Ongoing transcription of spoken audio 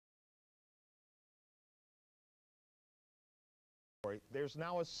story, there's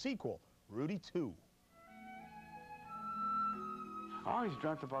now a sequel, Rudy II. I always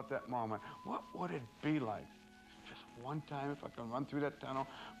dreamt about that moment. What would it be like? Just one time, if I can run through that tunnel,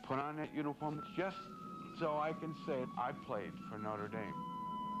 put on that uniform, just so I can say I played for Notre Dame.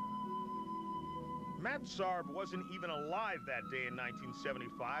 Matt Sarb wasn't even alive that day in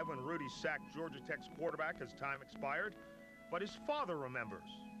 1975 when Rudy sacked Georgia Tech's quarterback as time expired, but his father remembers.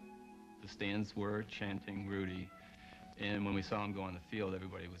 The stands were chanting Rudy, and when we saw him go on the field,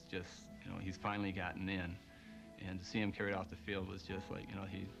 everybody was just, you know, he's finally gotten in. And to see him carried off the field was just like, you know,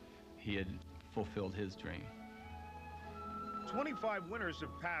 he had fulfilled his dream. 25 winners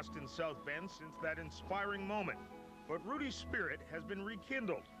have passed in South Bend since that inspiring moment, but Rudy's spirit has been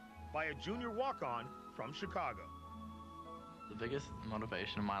rekindled by a junior walk-on from Chicago. The biggest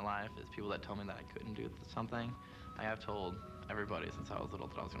motivation in my life is people that tell me that I couldn't do something. I have told everybody since I was little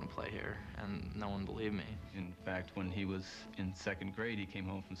that I was going to play here, and no one believed me. In fact, when he was in second grade, he came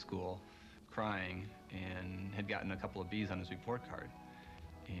home from school crying and had gotten a couple of B's on his report card.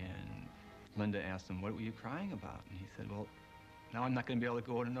 And Linda asked him, "What were you crying about?" And he said, "Well, now I'm not going to be able to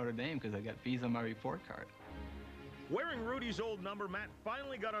go to Notre Dame because I got B's on my report card." Wearing Rudy's old number, Matt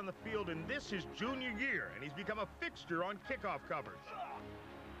finally got on the field in this his junior year, and he's become a fixture on kickoff coverage.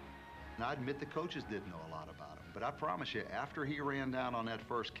 And I admit the coaches didn't know a lot about him, but I promise you, after he ran down on that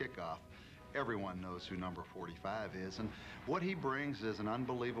first kickoff, everyone knows who number 45 is, and what he brings is an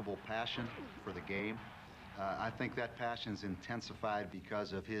unbelievable passion for the game. I think that passion's intensified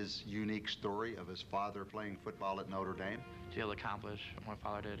because of his unique story of his father playing football at Notre Dame. To be able to accomplish what my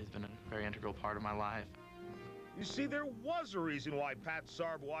father did, he's been a very integral part of my life. You see, there was a reason why Pat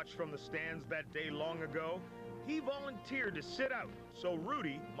Sarb watched from the stands that day long ago. He volunteered to sit out so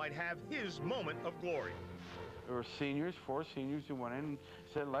Rudy might have his moment of glory. There were seniors, 4 seniors who went in and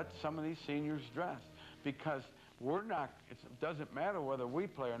said, let some of these seniors dress, because we're not, it doesn't matter whether we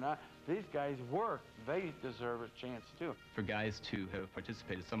play or not, these guys work, they deserve a chance too. For guys to have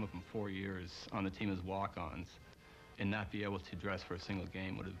participated, some of them 4 years, on the team as walk-ons, and not be able to dress for a single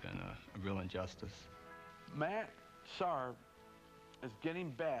game would have been a real injustice. Matt Sarb is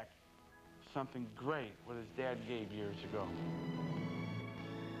getting back something great what his dad gave years ago.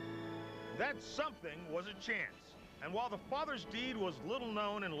 That something was a chance. And while the father's deed was little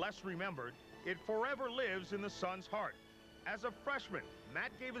known and less remembered, it forever lives in the son's heart. As a freshman,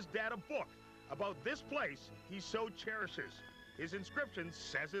 Matt gave his dad a book about this place he so cherishes. His inscription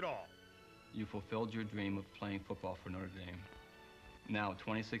says it all. You fulfilled your dream of playing football for Notre Dame. Now,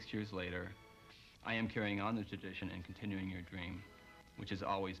 26 years later, I am carrying on the tradition and continuing your dream, which has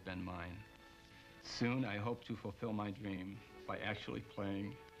always been mine. Soon, I hope to fulfill my dream by actually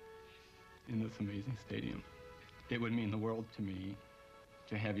playing in this amazing stadium. It would mean the world to me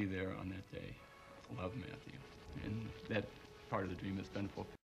to have you there on that day. Love, Matthew. And that part of the dream has been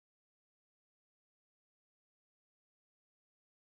fulfilled.